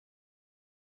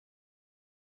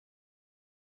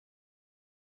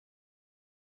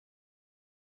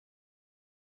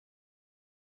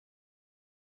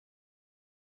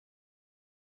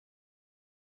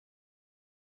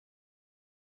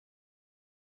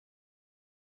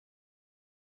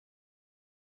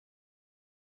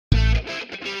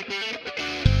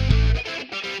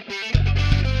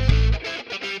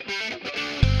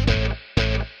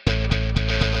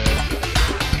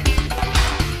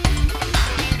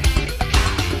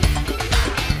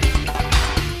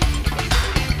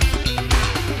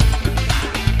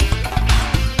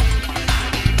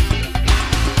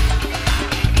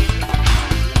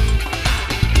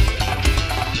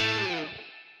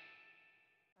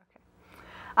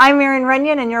I'm Erin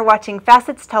Runnion, and you're watching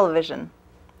Facets Television.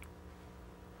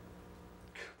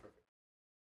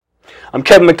 I'm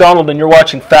Kevin McDonald, and you're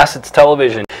watching Facets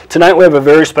Television. Tonight we have a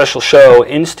very special show.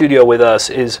 In studio with us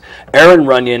is Erin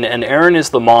Runnion, and Erin is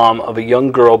the mom of a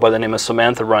young girl by the name of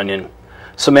Samantha Runnion.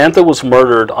 Samantha was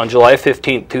murdered on July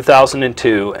 15,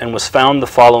 2002, and was found the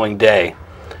following day.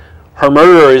 Her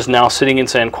murderer is now sitting in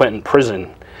San Quentin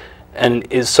prison and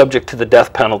is subject to the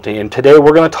death penalty. And today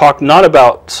we're going to talk not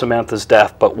about Samantha's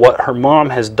death, but what her mom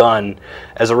has done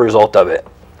as a result of it.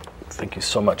 Thank you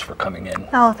so much for coming in.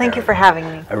 Oh, thank you for having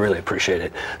me. I really appreciate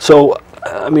it. So,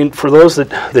 I mean, for those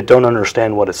that don't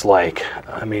understand what it's like,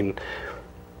 I mean,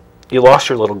 you lost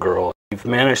your little girl. You've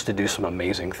managed to do some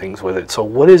amazing things with it. So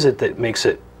what is it that makes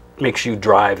you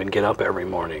drive and get up every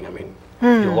morning? I mean,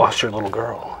 you lost your little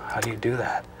girl. How do you do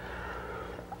that?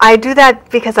 I do that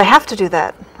because I have to do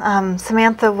that.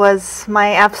 Samantha was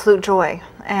my absolute joy.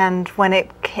 And when it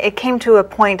came to a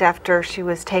point after she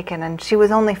was taken, and she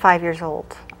was only 5 years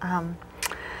old,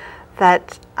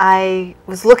 that I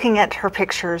was looking at her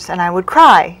pictures and I would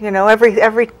cry. You know,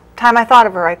 every time I thought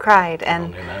of her, I cried.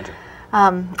 And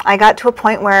I got to a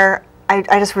point where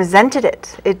I just resented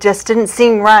it. It just didn't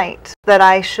seem right that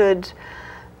I should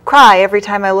cry every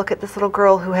time I look at this little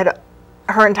girl who had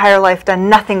her entire life done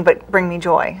nothing but bring me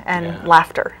joy and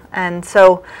laughter. And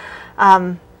so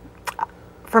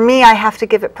for me, I have to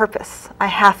give it purpose. I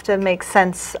have to make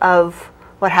sense of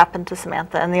what happened to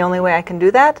Samantha, and the only way I can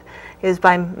do that is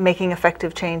by making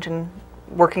effective change and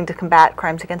working to combat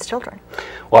crimes against children.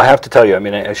 Well, I have to tell you, I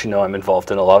mean, as you know, I'm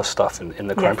involved in a lot of stuff in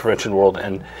the crime prevention world,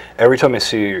 and every time I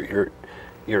see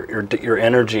your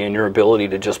energy and your ability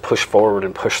to just push forward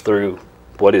and push through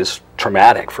what is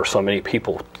traumatic for so many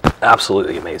people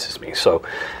absolutely amazes me. So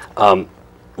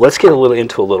let's get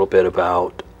into a little bit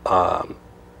about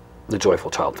the Joyful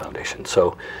Child Foundation.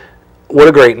 So what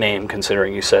a great name,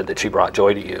 considering you said that she brought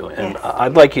joy to you. And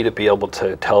I'd like you to be able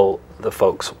to tell the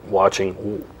folks watching,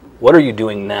 what are you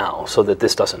doing now so that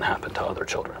this doesn't happen to other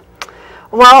children?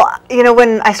 Well, you know,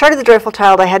 when I started the Joyful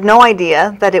Child, I had no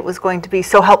idea that it was going to be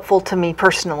so helpful to me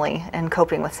personally in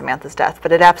coping with Samantha's death,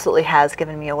 but it absolutely has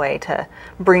given me a way to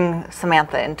bring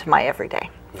Samantha into my everyday,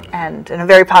 and in a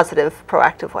very positive,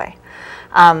 proactive way.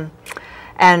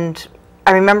 And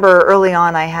I remember early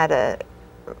on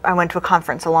I went to a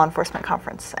conference, a law enforcement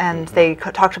conference, and they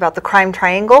talked about the crime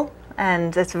triangle,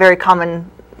 and it's a very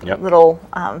common little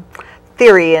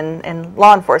theory in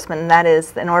law enforcement, and that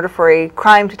is, in order for a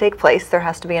crime to take place, there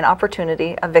has to be an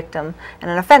opportunity, a victim, and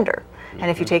an offender.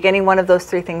 And if you take any one of those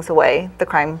three things away, the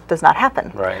crime does not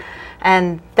happen. Right.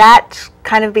 And that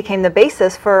kind of became the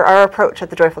basis for our approach at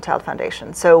the Joyful Child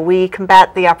Foundation. So we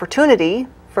combat the opportunity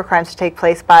for crimes to take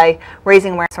place by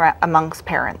raising awareness amongst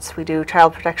parents. We do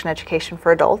child protection education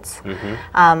for adults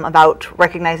about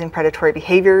recognizing predatory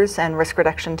behaviors and risk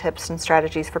reduction tips and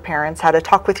strategies for parents, how to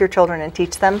talk with your children and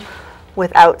teach them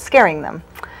without scaring them.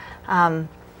 And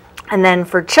then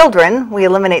for children, we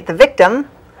eliminate the victim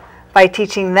by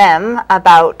teaching them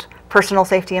about personal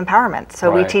safety empowerment.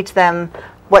 So we teach them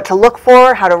what to look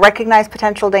for, how to recognize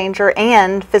potential danger,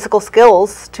 and physical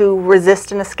skills to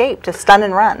resist and escape, to stun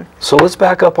and run. So let's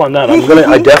back up on that.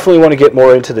 I definitely want to get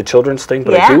more into the children's thing,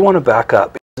 but I do want to back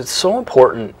up. It's so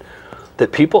important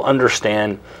that people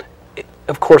understand,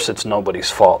 of course it's nobody's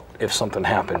fault if something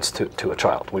happens to a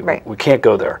child. We can't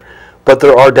go there. But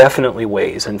there are definitely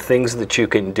ways and things that you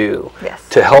can do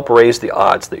to help raise the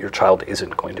odds that your child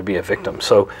isn't going to be a victim.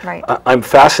 So I'm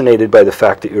fascinated by the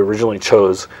fact that you originally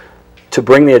chose to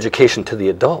bring the education to the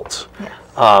adults.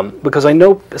 Because I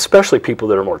know, especially people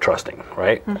that are more trusting,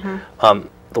 right?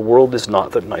 The world is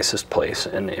not the nicest place,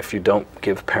 and if you don't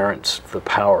give parents the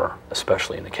power,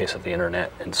 especially in the case of the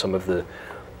internet and some of the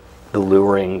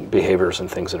luring behaviors and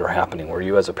things that are happening where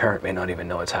you as a parent may not even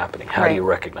know it's happening. How do you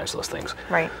recognize those things?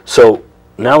 So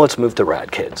now let's move to Rad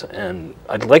Kids, and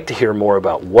I'd like to hear more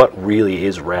about what really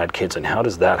is Rad Kids and how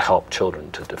does that help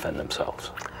children to defend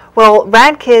themselves? Well,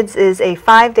 Rad Kids is a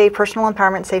 5-day personal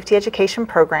empowerment safety education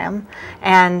program,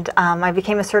 and I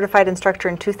became a certified instructor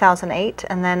in 2008,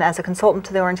 and then as a consultant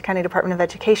to the Orange County Department of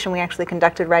Education, we actually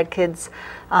conducted Rad Kids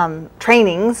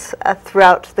trainings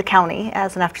throughout the county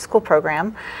as an after-school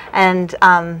program, and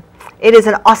it is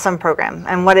an awesome program,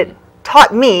 and what it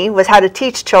taught me was how to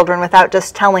teach children without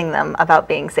just telling them about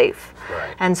being safe.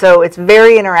 Right. And so it's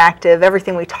very interactive.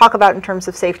 Everything we talk about in terms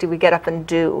of safety, we get up and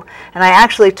do. And I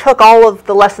actually took all of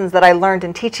the lessons that I learned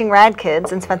in teaching rad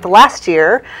kids and spent the last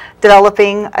year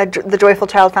developing the Joyful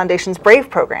Child Foundation's BRAVE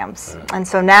programs. And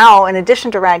so now, in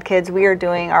addition to rad kids, we are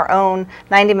doing our own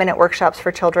 90-minute workshops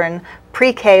for children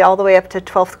pre-K all the way up to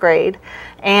 12th grade.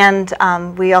 And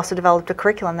we also developed a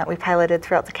curriculum that we piloted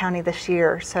throughout the county this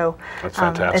year. So that's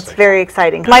fantastic. It's very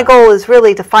exciting. My goal is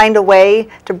really to find a way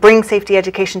to bring safety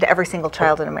education to every single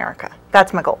child in America.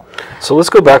 That's my goal. So let's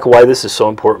go back to why this is so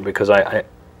important, because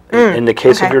in the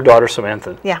case of your daughter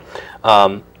Samantha, yeah,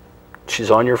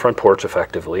 she's on your front porch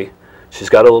effectively. She's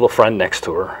got a little friend next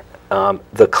to her.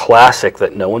 The classic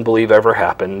that no one believes ever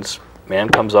happens, man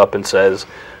comes up and says,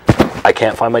 I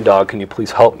can't find my dog, can you please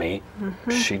help me?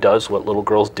 She does what little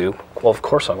girls do. Well, of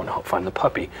course I want to help find the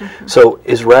puppy. So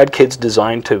is Rad Kids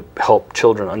designed to help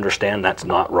children understand that's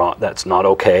not wrong, that's not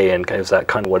okay, and is that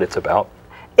kind of what it's about?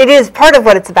 It is part of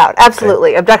what it's about,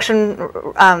 absolutely. Okay.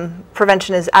 Abduction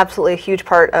prevention is absolutely a huge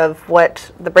part of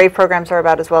what the BRAVE programs are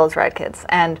about, as well as Rad Kids.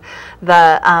 And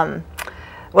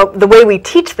well, the way we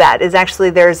teach that is actually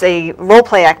there's a role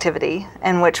play activity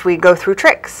in which we go through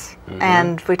tricks.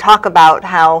 And we talk about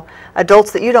how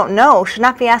adults that you don't know should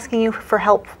not be asking you for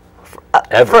help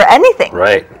for anything.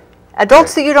 Right.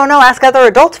 Adults that you don't know ask other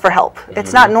adults for help.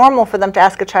 It's not normal for them to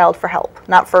ask a child for help.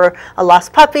 Not for a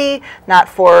lost puppy, not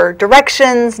for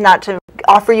directions, not to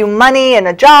offer you money and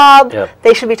a job.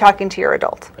 They should be talking to your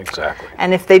adult. Exactly.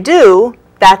 And if they do,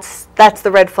 that's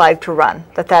the red flag to run.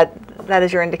 That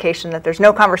is your indication that there's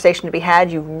no conversation to be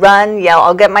had. You run, yell,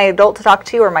 I'll get my adult to talk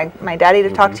to you, or my daddy to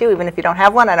talk to you, even if you don't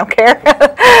have one, I don't care.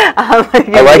 I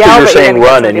like that you're saying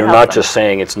run, and you're not just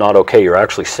saying it's not okay, you're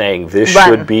actually saying this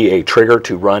should be a trigger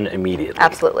to run immediately.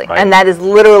 Absolutely, right? And that is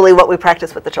literally what we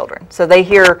practice with the children. So they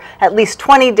hear at least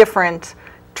 20 different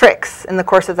tricks in the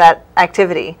course of that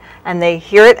activity, and they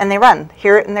hear it and they run,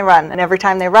 hear it and they run, and every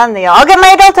time they run, they yell, I'll get my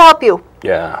adult to help you.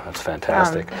 Yeah, that's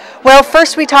fantastic. Well,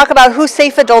 first we talk about who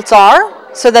safe adults are,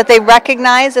 so that they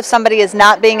recognize if somebody is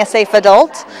not being a safe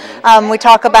adult. We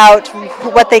talk about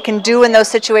what they can do in those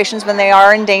situations when they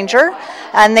are in danger,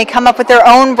 and they come up with their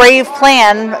own BRAVE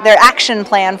plan, their action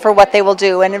plan for what they will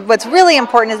do. And what's really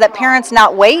important is that parents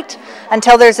not wait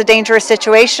until there's a dangerous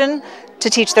situation to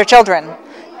teach their children.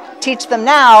 Teach them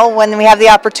now when we have the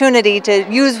opportunity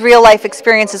to use real life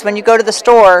experiences. When you go to the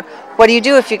store, what do you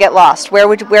do if you get lost? Where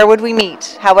would we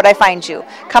meet? How would I find you?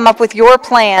 Come up with your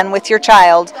plan with your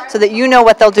child so that you know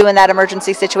what they'll do in that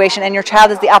emergency situation, and your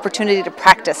child has the opportunity to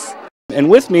practice. And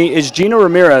with me is Gina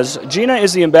Ramirez. Gina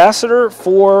is the ambassador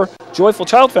for Joyful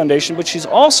Child Foundation, but she's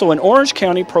also an Orange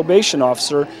County probation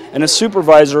officer and a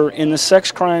supervisor in the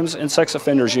Sex Crimes and Sex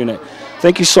Offenders Unit.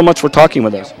 Thank you so much for talking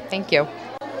with us. Thank you.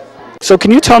 So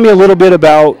can you tell me a little bit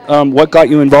about what got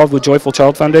you involved with Joyful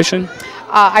Child Foundation?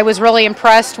 I was really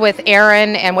impressed with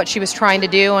Erin and what she was trying to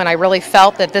do, and I really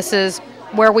felt that this is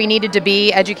where we needed to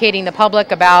be, educating the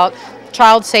public about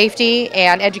child safety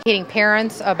and educating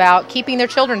parents about keeping their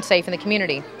children safe in the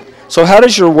community. So how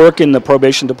does your work in the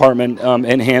probation department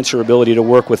enhance your ability to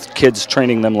work with kids,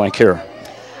 training them like here?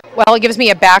 Well, it gives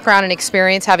me a background and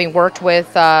experience having worked with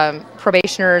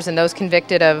probationers and those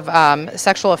convicted of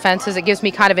sexual offenses. It gives me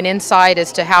kind of an insight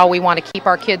as to how we want to keep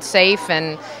our kids safe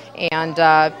and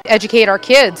educate our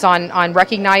kids on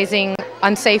recognizing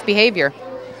unsafe behavior.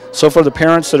 So for the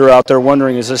parents that are out there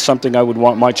wondering, is this something I would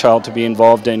want my child to be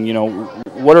involved in, you know,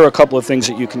 what are a couple of things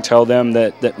that you can tell them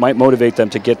that might motivate them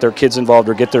to get their kids involved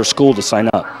or get their school to sign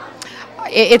up?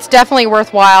 It's definitely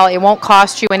worthwhile. It won't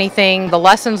cost you anything. The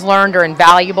lessons learned are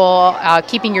invaluable.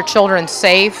 Keeping your children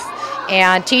safe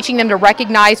and teaching them to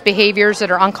recognize behaviors that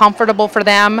are uncomfortable for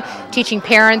them, teaching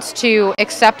parents to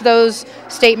accept those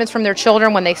statements from their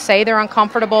children when they say they're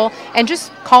uncomfortable, and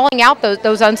just calling out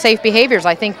those unsafe behaviors,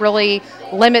 I think really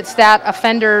limits that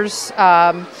offender's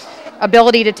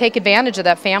ability to take advantage of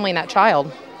that family and that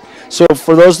child. So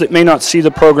for those that may not see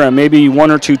the program, maybe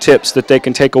one or two tips that they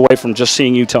can take away from just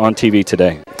seeing you on TV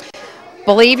today.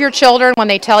 Believe your children when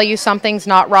they tell you something's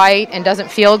not right and doesn't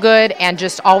feel good, and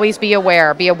just always be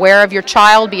aware. Be aware of your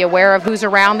child, be aware of who's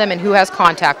around them and who has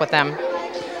contact with them.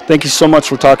 Thank you so much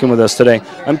for talking with us today.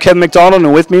 I'm Kevin McDonald,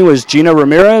 and with me was Gina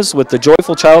Ramirez with the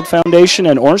Joyful Child Foundation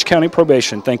and Orange County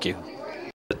Probation. Thank you.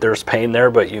 There's pain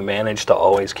there, but you manage to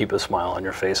always keep a smile on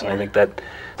your face, and I think that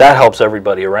helps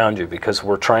everybody around you, because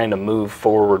we're trying to move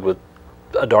forward with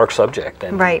a dark subject.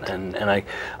 And, right. And I,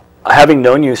 having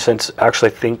known you since,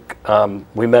 actually, I think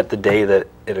we met the day that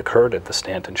it occurred at the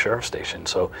Stanton Sheriff's Station.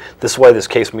 So this is why this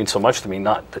case means so much to me.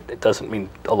 Not that it doesn't mean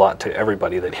a lot to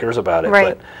everybody that hears about it,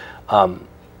 right. but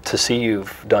to see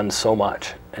you've done so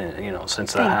much and you know,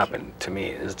 since that happened to me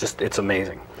is just, it's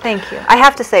amazing. Thank you. I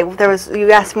have to say,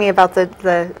 you asked me about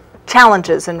the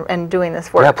challenges in doing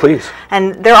this work. Yeah, please.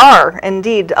 And there are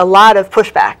indeed a lot of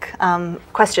pushback,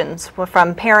 questions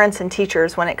from parents and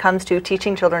teachers when it comes to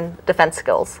teaching children defense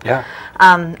skills. Yeah.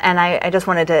 And I just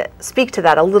wanted to speak to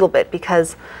that a little bit,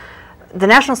 because the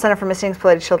National Center for Missing and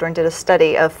Exploited Children did a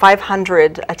study of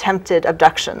 500 attempted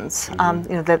abductions,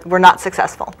 you know, that were not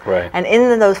successful. Right. And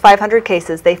in those 500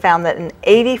 cases, they found that in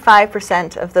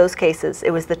 85% of those cases,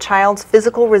 it was the child's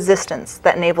physical resistance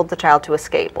that enabled the child to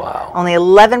escape. Wow. Only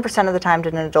 11% of the time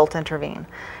did an adult intervene.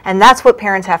 And that's what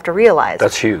parents have to realize.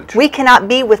 That's huge. We cannot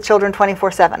be with children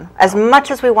 24/7, as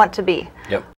much as we want to be.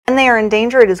 Yep. When they are in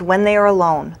danger, it is when they are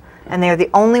alone. And they are the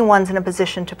only ones in a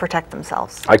position to protect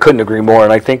themselves. I couldn't agree more,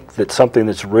 and I think that something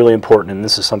that's really important, and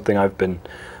this is something I've been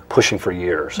pushing for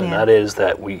years, and that is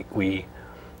that we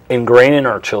ingrain in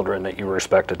our children that you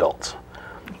respect adults.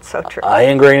 It's so true. I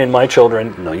ingrain in my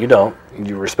children, no you don't,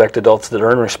 you respect adults that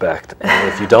earn respect, and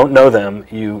if you don't know them,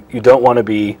 you don't want to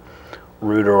be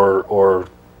rude or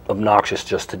obnoxious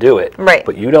just to do it. Right.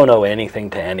 But you don't owe anything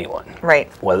to anyone. Right.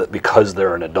 Because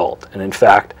they're an adult, and in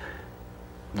fact,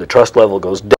 the trust level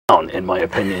goes down, in my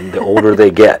opinion, the older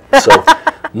they get. So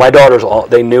my daughters,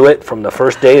 they knew it from the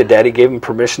first day. Daddy gave them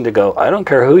permission to go, I don't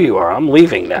care who you are, I'm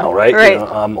leaving now, right? Right. You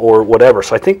know, or whatever.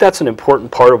 So I think that's an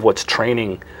important part of what's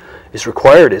training is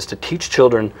required, is to teach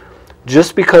children,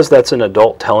 just because that's an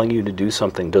adult telling you to do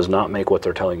something does not make what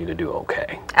they're telling you to do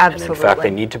okay. Absolutely. And in fact,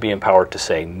 they need to be empowered to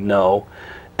say no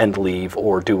and leave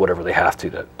or do whatever they have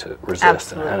to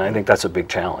resist. And I think that's a big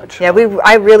challenge. Yeah,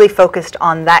 I really focused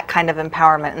on that kind of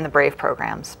empowerment in the BRAVE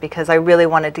programs, because I really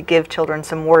wanted to give children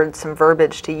some words, some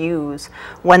verbiage to use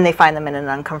when they find them in an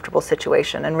uncomfortable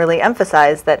situation, and really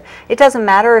emphasize that it doesn't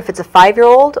matter if it's a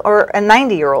 5-year-old or a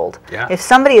 90-year-old. Yeah. If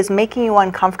somebody is making you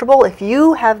uncomfortable, if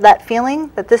you have that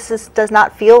feeling that does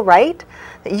not feel right,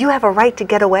 that you have a right to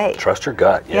get away. Trust your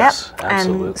gut, yes, Yep.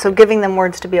 absolutely. And so giving them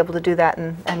words to be able to do that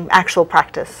and actual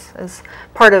practice is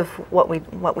part of what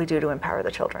we do to empower the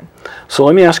children. So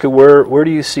let me ask you, where do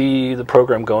you see the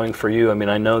program going for you? I mean,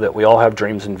 I know that we all have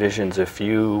dreams and visions. If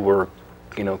you were,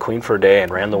 you know, queen for a day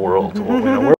and ran the world, you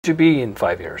know, where would you be in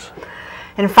 5 years?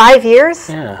 In 5 years?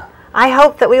 Yeah. I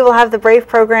hope that we will have the BRAVE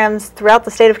programs throughout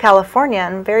the state of California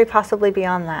and very possibly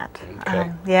beyond that. Okay.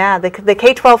 Yeah, the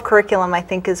K-12 curriculum, I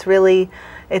think, is really,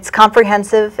 it's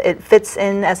comprehensive. It fits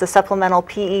in as a supplemental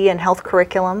PE and health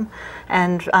curriculum.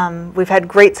 And we've had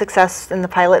great success in the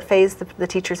pilot phase. The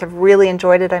teachers have really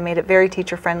enjoyed it. I made it very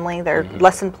teacher-friendly. There are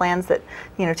lesson plans that,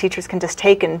 you know, teachers can just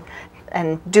take and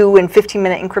do in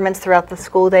 15-minute increments throughout the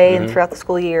school day and throughout the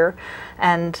school year.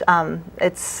 And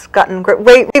it's gotten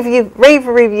great rave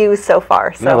reviews so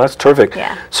far. So. No, that's terrific.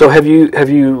 Yeah. So are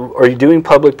you doing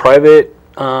public-private?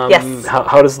 Yes.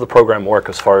 How does the program work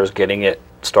as far as getting it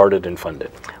started and funded?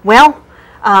 Well,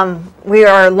 we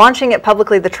are launching it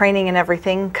publicly, the training and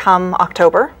everything, come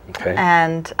October. Okay.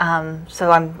 And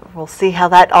so we'll see how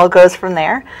that all goes from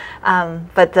there.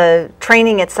 But the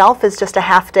training itself is just a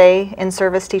half-day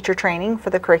in-service teacher training for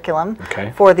the curriculum.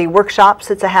 Okay. For the workshops,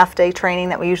 it's a half-day training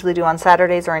that we usually do on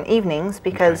Saturdays or in evenings,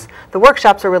 because the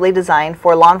workshops are really designed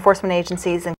for law enforcement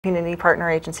agencies and community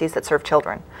partner agencies that serve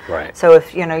children. Right. So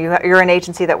if you're an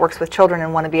agency that works with children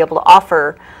and want to be able to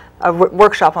offer a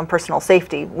workshop on personal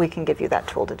safety, we can give you that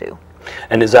tool to do.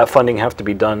 And does that funding have to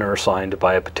be done or assigned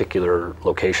by a particular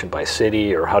location, by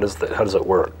city, or how does it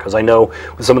work? Because I know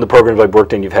with some of the programs I've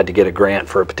worked in, you've had to get a grant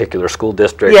for a particular school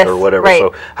district or whatever. Right.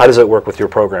 So how does it work with your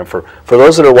program? For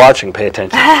those that are watching, pay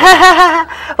attention.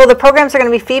 Well, the programs are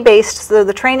going to be fee-based, so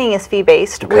the training is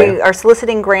fee-based. Okay. We are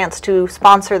soliciting grants to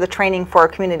sponsor the training for our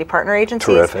community partner agencies.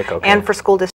 Terrific, okay. And for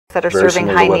school districts that are Very serving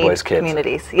similar to high-need Webwise Kids.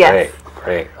 communities. Yes.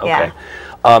 Great, okay. Yeah.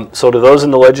 So to those in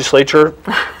the legislature,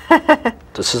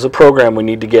 this is a program we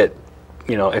need to get,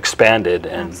 expanded,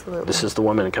 and Absolutely. This is the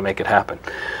woman that can make it happen.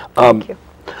 Thank you.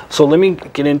 So let me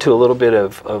get into a little bit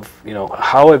of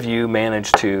how have you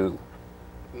managed to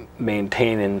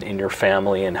maintain in your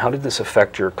family, and how did this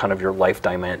affect your your life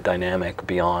dynamic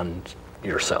beyond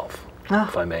yourself,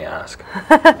 if I may ask?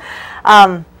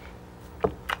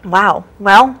 Wow.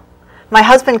 Well, my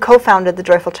husband co-founded the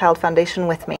Joyful Child Foundation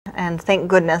with me, and thank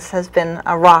goodness has been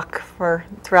a rock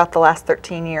throughout the last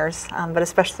 13 years, but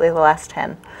especially the last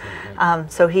 10.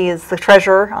 So he is the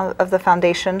treasurer of the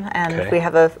foundation, and we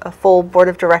have a full board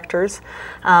of directors,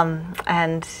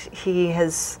 and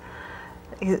he's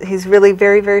really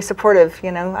very, very supportive.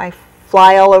 I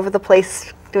fly all over the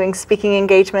place doing speaking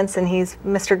engagements, and he's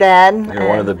Mr. Dad. You're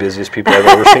one of the busiest people I've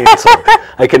ever seen, so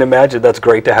I can imagine that's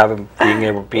great to have him being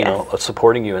able,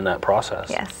 supporting you in that process.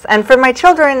 Yes, and for my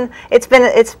children, it's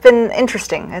been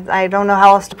interesting. I don't know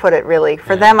how else to put it, really.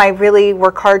 For them, I really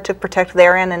work hard to protect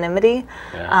their anonymity,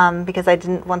 because I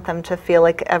didn't want them to feel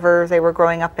like ever they were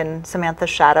growing up in Samantha's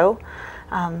shadow.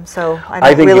 So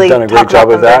I don't really talk about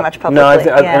them very much publicly.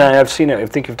 No, and I've seen it. I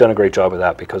think you've done a great job of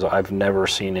that, because I've never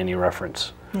seen any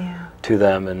reference to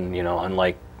them, and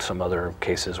unlike some other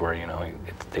cases where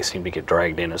they seem to get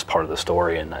dragged in as part of the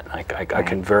story, and I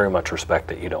can very much respect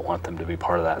that you don't want them to be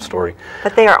part of that story.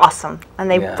 But they are awesome,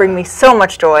 and they bring me so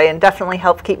much joy, and definitely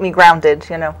help keep me grounded.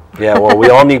 Yeah, well, we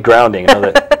all need grounding.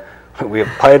 That we have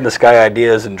pie in the sky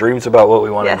ideas and dreams about what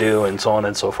we want to do, and so on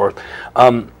and so forth.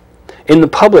 In the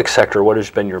public sector, what has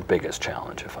been your biggest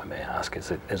challenge, if I may ask?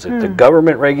 Is it the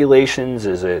government regulations?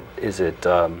 Is it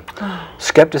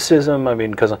skepticism? I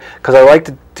mean, because I like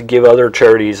to give other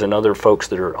charities and other folks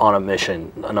that are on a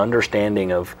mission an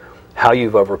understanding of how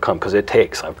you've overcome, because it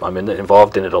takes. I'm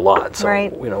involved in it a lot. So,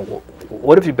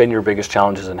 what have been your biggest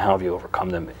challenges, and how have you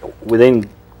overcome them within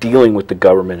dealing with the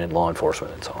government and law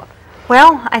enforcement and so on?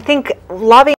 Well, I think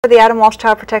lobbying for the Adam Walsh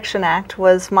Child Protection Act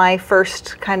was my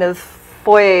first kind of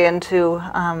foray into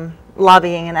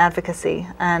lobbying and advocacy.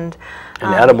 And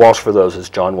Adam Walsh, for those,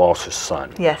 is John Walsh's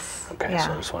son. Yes. Okay,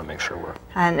 so I just want to make sure we're...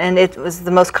 And it was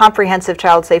the most comprehensive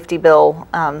child safety bill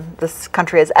this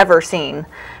country has ever seen.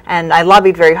 And I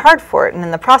lobbied very hard for it. And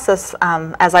in the process,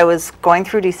 as I was going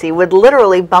through D.C., would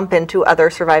literally bump into other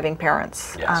surviving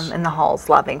parents in the halls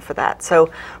lobbying for that.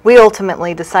 So we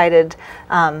ultimately decided,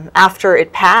 after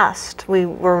it passed, we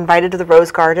were invited to the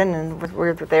Rose Garden, and we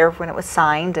were there when it was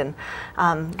signed, and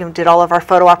did all of our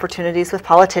photo opportunities with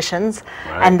politicians,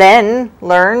 and then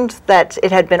learned that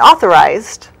it had been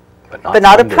authorized, but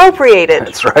not appropriated.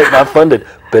 That's right, not funded.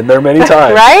 Been there many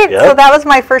times. Right? Yep. So that was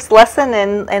my first lesson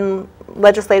in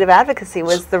legislative advocacy,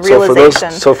 was the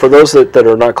realization. So for those that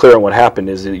are not clear on what happened,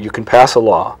 is that you can pass a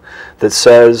law that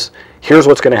says, here's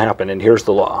what's going to happen, and here's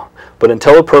the law. But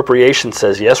until appropriation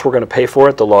says, yes, we're going to pay for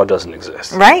it, the law doesn't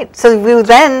exist. Right. So we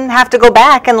then have to go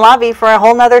back and lobby for a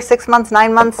whole nother 6 months,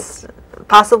 9 months,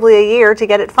 possibly a year to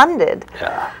get it funded.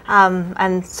 Yeah.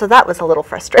 And so that was a little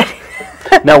frustrating.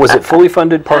 Now, was it fully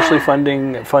funded, partially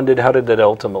funded? How did that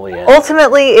ultimately end?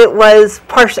 Ultimately, it was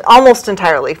almost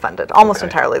entirely funded. Almost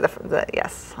entirely,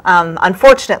 yes.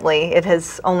 Unfortunately, it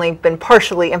has only been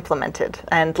partially implemented,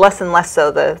 and less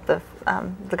so. The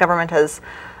government has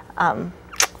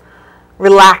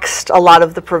relaxed a lot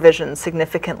of the provisions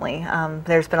significantly.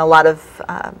 There's been a lot of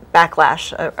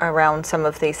backlash around some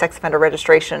of the sex offender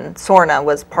registration. SORNA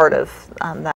was part of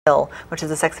that bill, which is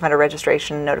the Sex Offender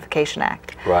Registration and Notification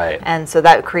Act. Right. And so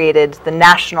that created the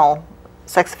National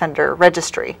Sex Offender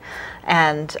Registry.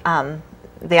 And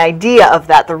the idea of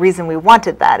that, the reason we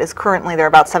wanted that, is currently there are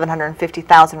about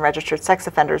 750,000 registered sex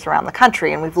offenders around the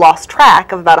country, and we've lost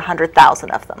track of about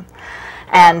 100,000 of them.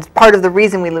 And part of the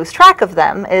reason we lose track of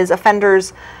them is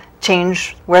offenders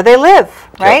change where they live,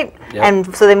 right? Yep.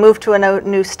 And so they move to a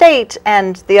new state,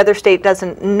 and the other state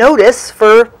doesn't notice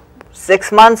for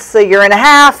 6 months, a year and a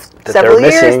half, several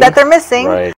years that they're missing.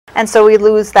 Right. And so we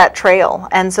lose that trail.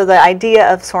 And so the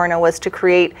idea of SORNA was to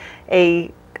create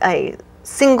a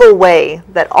single way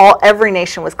that every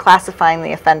nation was classifying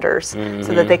the offenders, so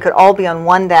that they could all be on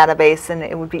one database, and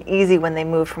it would be easy when they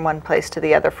moved from one place to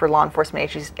the other for law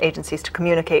enforcement agencies to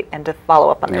communicate and to follow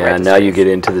up on their registries. And now you get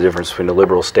into the difference between a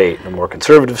liberal state and a more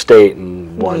conservative state,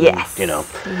 and one, Yes.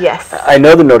 I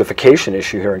know the notification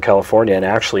issue here in California, and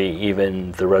actually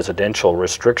even the residential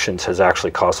restrictions has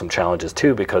actually caused some challenges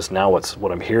too, because now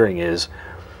what I'm hearing is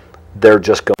they're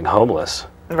just going homeless.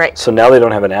 Right. So now they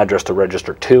don't have an address to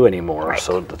register to anymore. Right.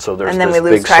 So there's and then this we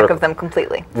lose big track circle of them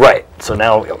completely. Right. So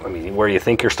now, I mean, where you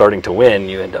think you're starting to win,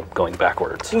 you end up going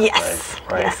backwards. Yes.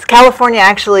 Right? Yes. California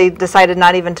actually decided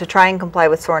not even to try and comply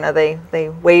with SORNA. They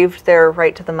waived their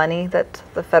right to the money that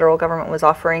the federal government was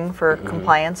offering for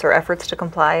compliance or efforts to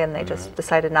comply, and they just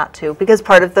decided not to, because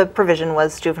part of the provision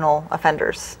was juvenile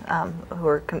offenders who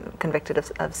were convicted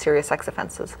of serious sex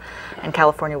offenses, and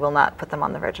California will not put them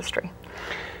on the registry.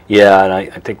 Yeah, and I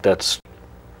think that's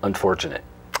unfortunate,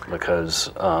 because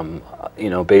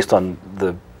based on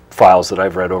the files that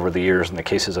I've read over the years and the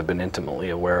cases I've been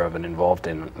intimately aware of and involved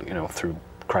in, through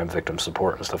crime victim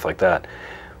support and stuff like that,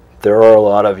 there are a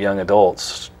lot of young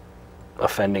adults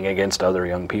offending against other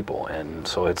young people. And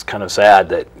so it's kind of sad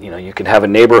that, you know, you can have a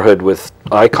neighborhood with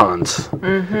icons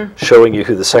showing you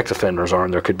who the sex offenders are,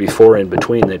 and there could be 4 in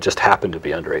between that just happen to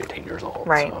be under 18 years old.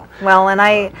 Right. So, well, and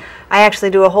I actually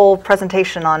do a whole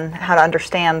presentation on how to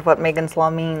understand what Megan's Law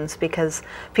means, because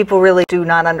people really do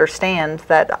not understand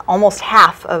that almost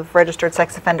half of registered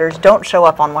sex offenders don't show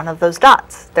up on one of those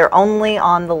dots. They're only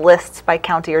on the lists by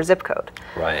county or zip code.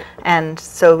 right. And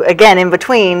so again, in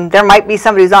between, there might be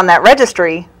somebody who's on that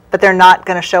registry, but they're not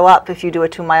going to show up if you do a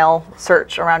 2-mile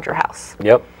search around your house.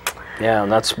 Yep. Yeah,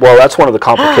 and that's one of the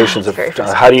complications of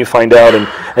how do you find out,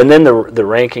 and then the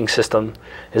ranking system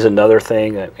is another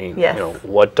thing. I mean, Yes. you know,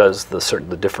 what does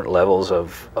the different levels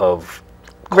of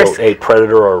Risk. quote, a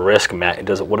predator or risk what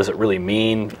does it really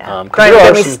mean? Go ahead and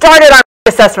get me started on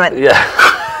assessment. Yeah.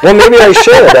 Well, maybe I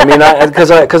should. I mean,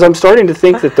 because I'm starting to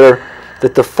think that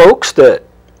the folks that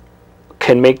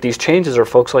can make these changes are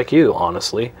folks like you,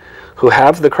 honestly, who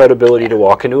have the credibility to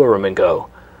walk into a room and go,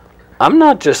 I'm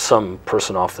not just some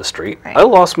person off the street. Right. I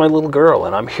lost my little girl,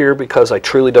 and I'm here because I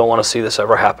truly don't want to see this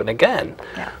ever happen again.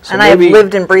 Yeah. So And I've maybe,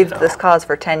 lived and breathed you know, this cause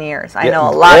for 10 years. I yeah, know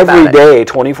a lot about it. every day,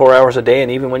 24 hours a day, and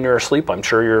even when you're asleep, I'm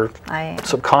sure your I-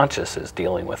 subconscious is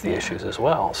dealing with the issues as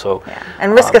well. So, Yeah.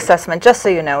 And risk assessment, just so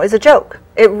you know, is a joke.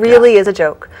 It really is a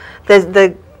joke.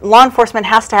 The law enforcement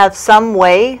has to have some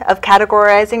way of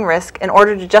categorizing risk in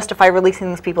order to justify releasing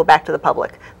these people back to the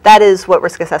public. That is what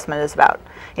risk assessment is about.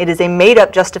 It is a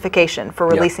made-up justification for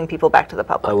releasing people back to the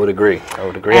public. I would agree.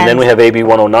 And then we have AB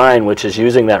 109, which is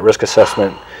using that risk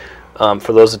assessment.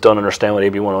 For those that don't understand what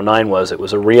AB 109 was, it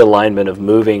was a realignment of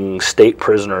moving state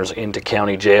prisoners into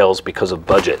county jails because of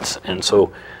budgets. And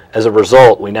so as a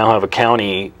result, we now have a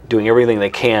county doing everything they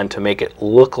can to make it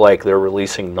look like they're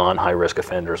releasing non-high risk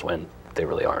offenders when they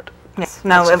really aren't. Yes.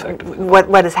 Now, That's effectively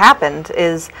what has happened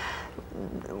is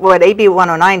what AB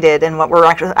 109 did, and what we're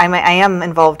actually, I am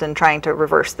involved in trying to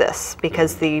reverse this,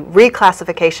 because the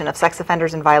reclassification of sex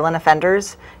offenders and violent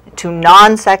offenders to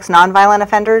non-sex, non-violent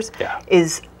offenders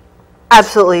is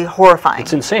absolutely horrifying.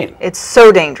 It's insane. It's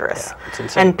so dangerous. Yeah, it's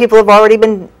insane. And people have already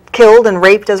been killed and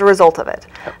raped as a result of it.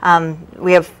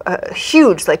 We have a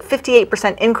huge, like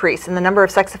 58% increase in the number of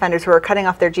sex offenders who are cutting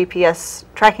off their GPS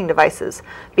tracking devices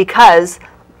because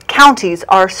counties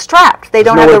are strapped. They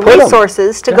don't have the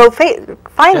resources to go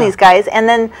find these guys, and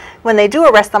then when they do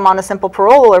arrest them on a simple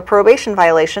parole or probation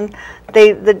violation,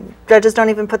 the judges don't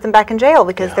even put them back in jail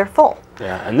because they're full.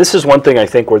 Yeah, and this is one thing I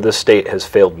think where this state has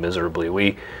failed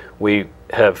miserably. We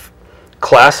have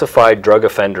classified drug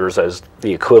offenders as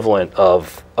the equivalent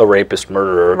of a rapist,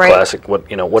 murderer, classic,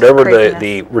 whatever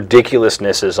the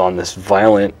ridiculousness is on this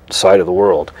violent side of the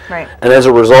world. Right. And as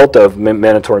a result of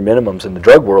mandatory minimums in the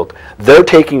drug world, they're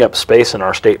taking up space in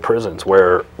our state prisons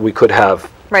where we could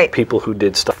have people who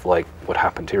did stuff like what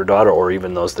happened to your daughter, or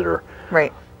even those that are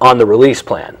on the release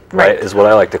plan, is what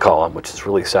I like to call them, which is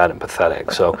really sad and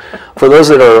pathetic. So for those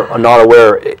that are not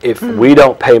aware, if we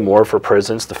don't pay more for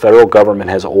prisons, the federal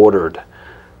government has ordered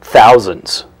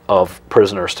thousands of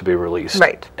prisoners to be released.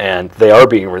 Right. And they are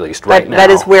being released right now.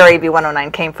 That is where AB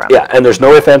 109 came from. Yeah, and there's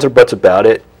no ifs, ands, or buts about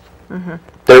it.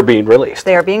 They're being released.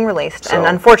 They are being released. And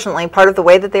unfortunately, part of the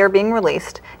way that they are being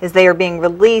released is they are being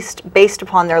released based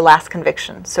upon their last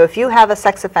conviction. So if you have a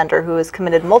sex offender who has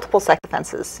committed multiple sex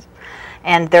offenses,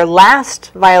 and their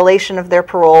last violation of their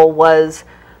parole was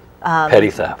petty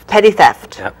theft. Petty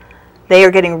theft. Yep. They are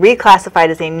getting reclassified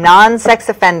as a non-sex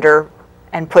offender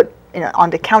and put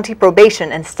onto county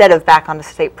probation instead of back onto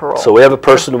state parole. So we have a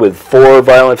person with 4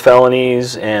 violent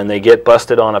felonies and they get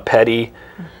busted on a petty.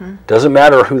 Doesn't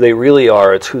matter who they really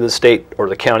are, it's who the state or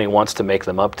the county wants to make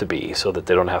them up to be so that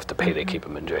they don't have to pay to keep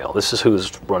them in jail. This is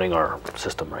who's running our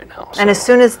system right now. So. And as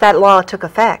soon as that law took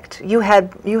effect, you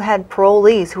had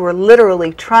parolees who were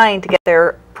literally trying to get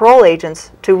their parole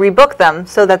agents to rebook them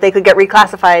so that they could get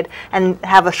reclassified and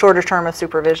have a shorter term of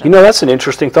supervision. You know, that's an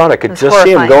interesting thought. I could just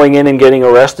see them going in and getting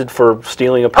arrested for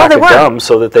stealing a pack of gum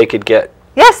so that they could get...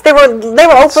 Yes, they were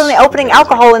opening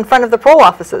alcohol in front of the parole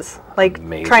offices, like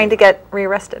trying to get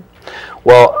rearrested.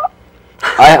 Well,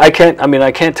 I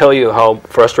can't tell you how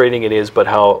frustrating it is, but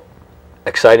how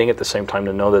exciting at the same time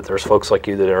to know that there's folks like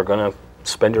you that are going to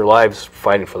spend your lives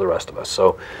fighting for the rest of us.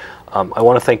 So I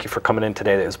want to thank you for coming in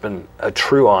today. It's been a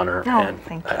true honor, and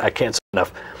I can't say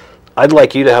enough. I'd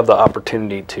like you to have the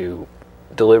opportunity to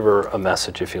deliver a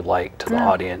message, if you like, to the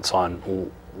audience on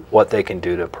what they can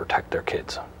do to protect their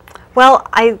kids. Well,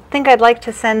 I think I'd like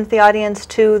to send the audience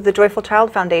to the Joyful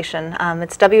Child Foundation.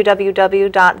 It's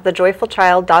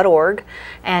www.thejoyfulchild.org,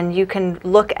 and you can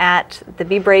look at the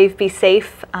Be Brave, Be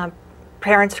Safe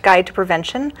Parents' Guide to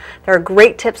Prevention. There are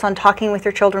great tips on talking with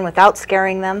your children without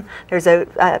scaring them. There's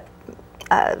a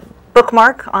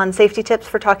bookmark on safety tips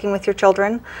for talking with your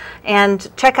children, and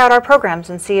check out our programs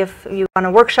and see if you want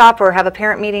a workshop or have a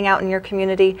parent meeting out in your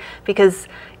community, because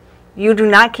you do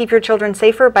not keep your children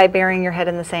safer by burying your head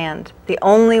in the sand. The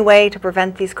only way to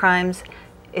prevent these crimes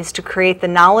is to create the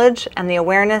knowledge and the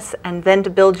awareness, and then to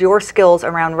build your skills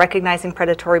around recognizing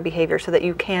predatory behavior so that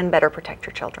you can better protect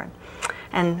your children.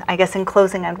 And I guess in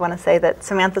closing, I'd want to say that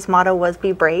Samantha's motto was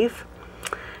be brave,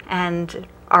 and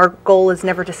our goal is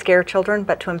never to scare children,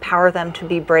 but to empower them to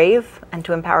be brave, and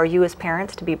to empower you as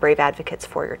parents to be brave advocates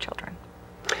for your children.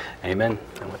 Amen.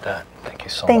 And with that, thank you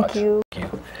so much. Thank you.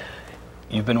 Thank you.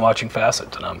 You've been watching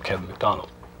Facets, and I'm Kevin McDonald.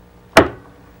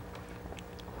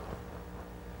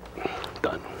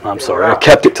 Done. I'm sorry, I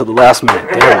kept it to the last minute.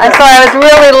 Damn. I'm sorry, I was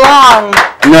really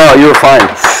long. No, you were fine.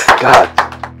 God.